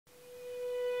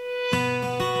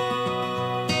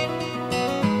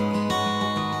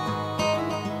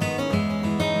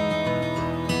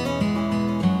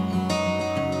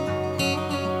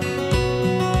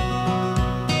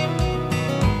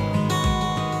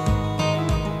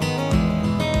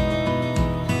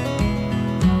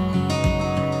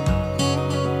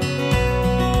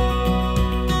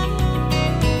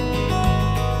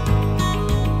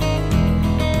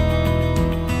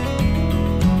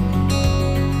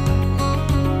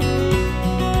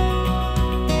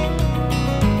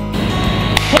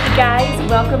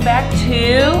welcome back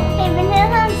to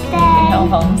Pinot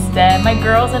Homestead. My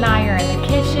girls and I are in the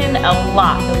kitchen a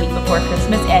lot the week before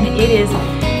Christmas, and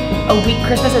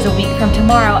Christmas is a week from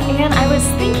tomorrow, and I was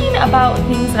thinking about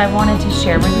things that I wanted to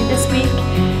share with you this week.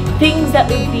 Things that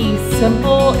would be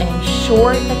simple and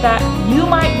short that you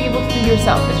might be able to do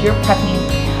yourself as you're prepping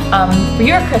for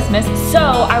your Christmas.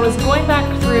 So I was going back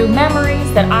through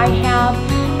memories that I have.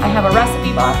 I have a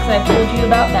recipe box that I've told you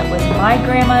about that was my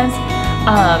grandma's.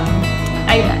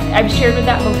 I've shared with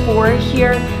that before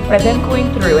here, but I've been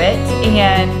going through it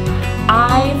and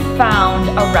I found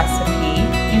a recipe.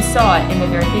 You saw it in the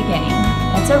very beginning.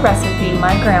 It's a recipe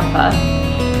my grandpa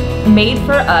made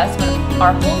for us when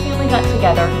our whole family got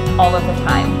together all of the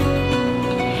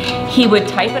time. He would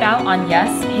type it out on,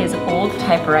 yes, his old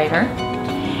typewriter.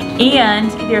 And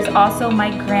there's also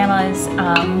my grandma's,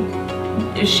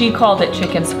 she called it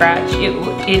chicken scratch.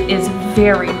 It is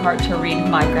very hard to read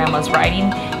my grandma's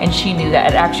writing, and she knew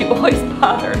that. It actually always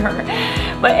bothered her.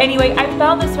 But anyway, I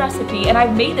found this recipe, and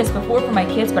I've made this before for my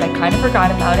kids, but I kind of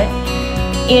forgot about it.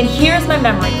 And here's my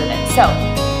memory with it. So,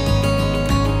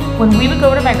 when we would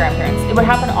go to my grandparents, it would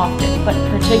happen often, but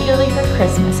particularly for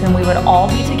Christmas, and we would all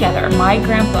be together, my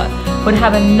grandpa would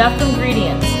have enough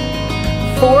ingredients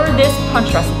for this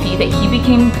punch recipe that he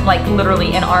became, like,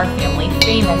 literally in our family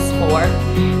famous for,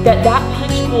 that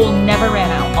punch bowl never ran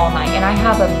out all night. And I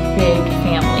have a big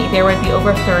family. There would be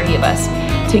over 30 of us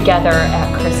together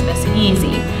at Christmas,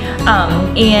 easy.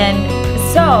 And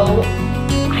so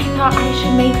I thought I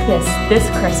should make this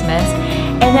Christmas.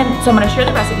 And then, so I'm gonna share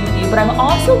the recipe with you, but I'm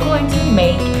also going to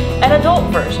make an adult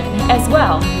version as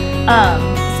well.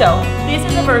 So this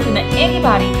is a version that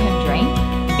anybody can drink,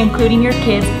 including your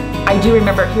kids. I do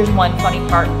remember, here's one funny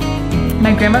part.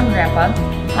 My grandma and grandpa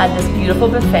had this beautiful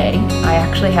buffet. I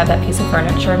actually have that piece of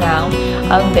furniture now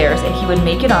of theirs, and he would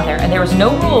make it on there. And there was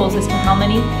no rules as to how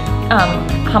many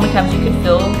times you could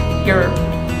fill your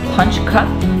punch cup,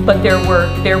 but there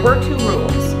were two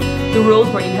rules. The rules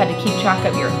were you had to keep track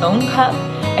of your own cup,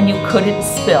 and you couldn't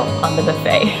spill on the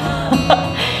buffet.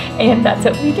 And that's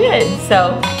what we did.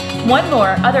 So one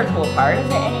more other cool part. Was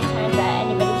there any time that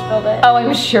anybody spilled it? Oh,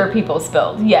 I'm sure people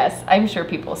spilled. Yes, I'm sure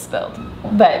people spilled.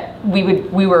 But we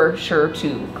were sure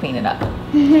to clean it up.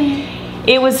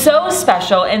 It was so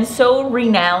special and so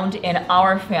renowned in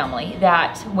our family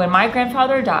that when my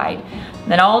grandfather died,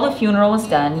 then all the funeral was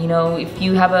done. You know, if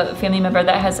you have a family member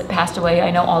that has passed away, I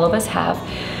know all of us have,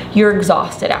 you're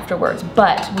exhausted afterwards.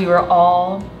 But we were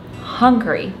all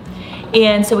hungry.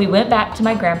 And so we went back to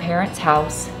my grandparents'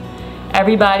 house.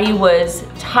 Everybody was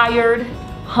tired,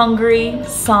 hungry,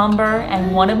 somber,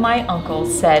 and one of my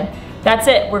uncles said, "That's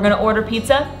it, we're gonna order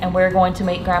pizza and we're going to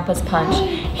make Grandpa's punch."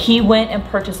 He went and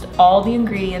purchased all the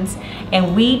ingredients,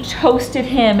 and we toasted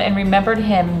him and remembered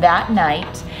him that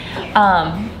night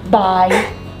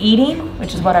by eating,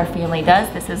 which is what our family does.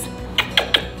 This is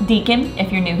Deacon,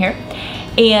 if you're new here,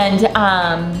 and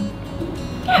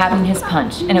having his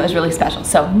punch, and it was really special.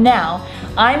 So now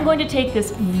I'm going to take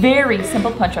this very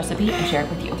simple punch recipe and share it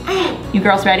with you. You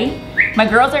girls ready? My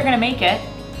girls are gonna make it.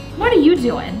 What are you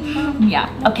doing? Yeah,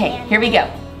 okay, here we go.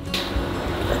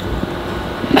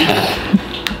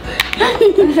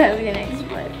 That was gonna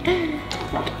explode.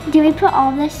 Do we put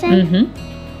all this in? Mm-hmm.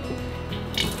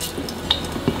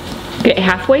 Get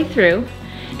halfway through,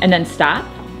 and then stop.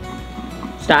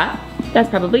 Stop, that's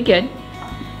probably good.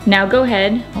 Now go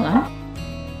ahead, hold on.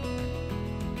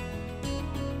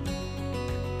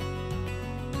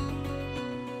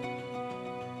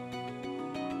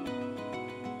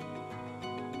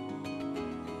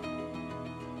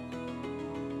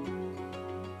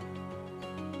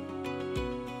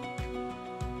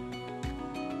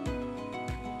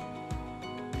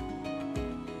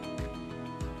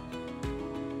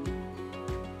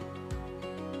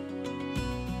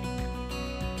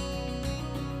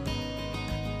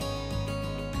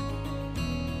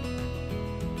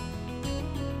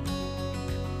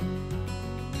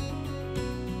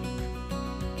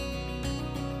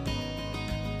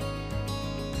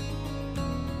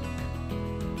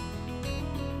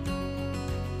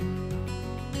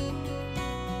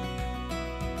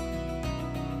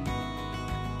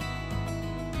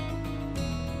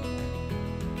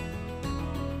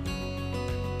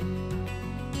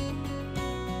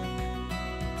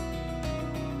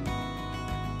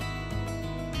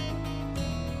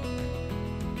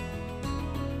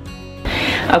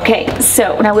 Okay,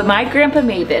 so now when my grandpa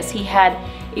made this, he had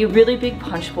a really big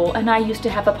punch bowl, and I used to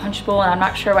have a punch bowl, and I'm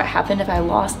not sure what happened, if I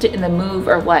lost it in the move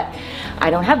or what. I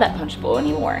don't have that punch bowl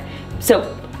anymore. So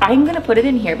I'm gonna put it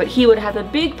in here, but he would have a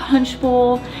big punch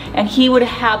bowl and he would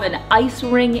have an ice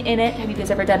ring in it. Have you guys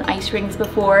ever done ice rings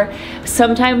before?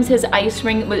 Sometimes his ice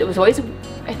ring, it was always,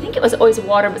 I think it was always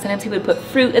water, but sometimes he would put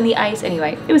fruit in the ice.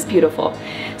 Anyway, it was beautiful.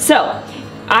 So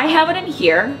I have it in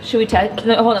here. Should we test?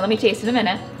 No, hold on, let me taste it in a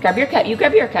minute. Grab your cup, you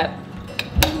grab your cup.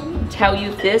 Tell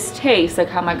you if this tastes like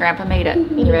how my grandpa made it.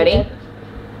 You ready?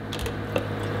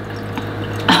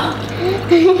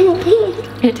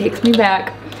 It takes me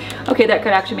back. Okay, that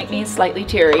could actually make me slightly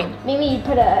teary. Maybe you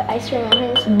put an ice cream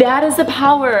on his. That is the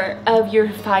power of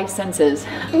your 5 senses.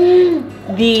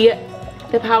 The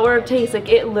power of taste, like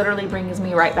it literally brings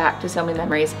me right back to so many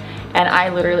memories. And I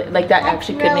literally, like that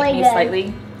actually could make me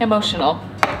slightly emotional.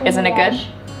 Isn't it good?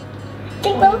 I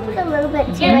think we'll put a little bit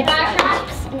too much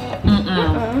chips in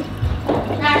it.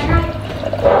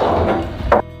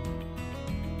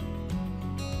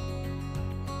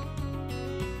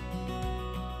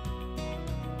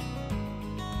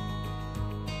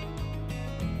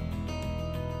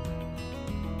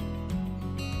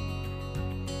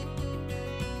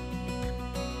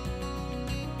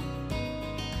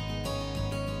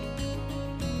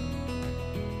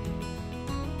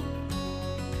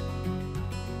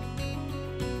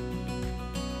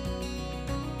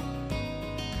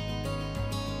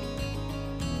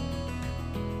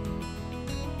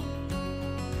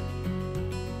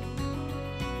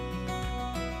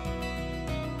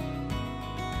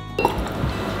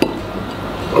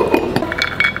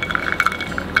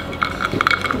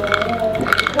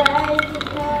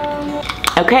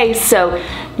 Okay, so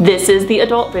this is the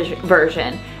adult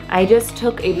version. I just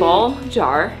took a ball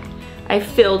jar. I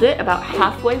filled it about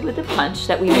halfway with the punch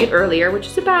that we made earlier, which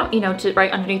is about, you know, to right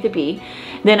underneath the B.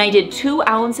 Then I did 2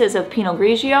 ounces of Pinot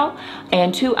Grigio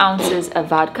and 2 ounces of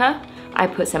vodka. I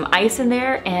put some ice in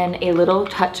there and a little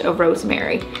touch of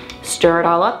rosemary. Stir it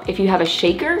all up. If you have a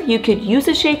shaker, you could use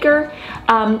a shaker.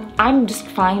 I'm just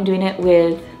fine doing it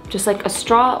with just like a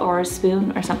straw or a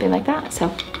spoon or something like that.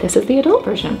 So this is the adult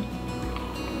version.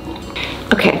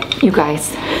 Okay, you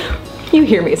guys, you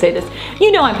hear me say this.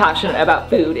 You know I'm passionate about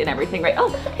food and everything, right? Oh,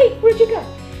 hey, where'd you go?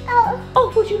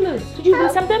 Oh, what'd you lose? Did you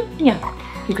lose something? Yeah.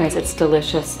 You guys, it's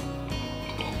delicious.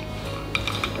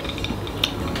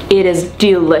 It is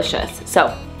delicious.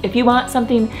 So if you want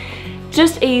something,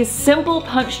 just a simple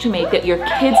punch to make that your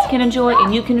kids can enjoy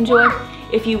and you can enjoy,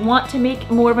 if you want to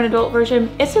make more of an adult version,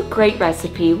 it's a great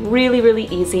recipe, really, really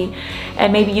easy.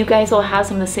 And maybe you guys will have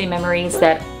some of the same memories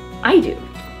that I do.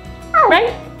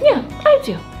 Right? Yeah, I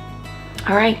do.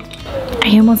 All right.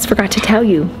 I almost forgot to tell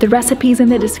you, the recipe's in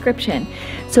the description.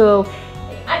 So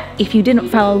if you didn't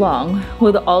follow along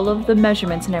with all of the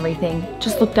measurements and everything,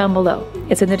 just look down below.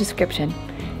 It's in the description.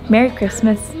 Merry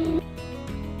Christmas.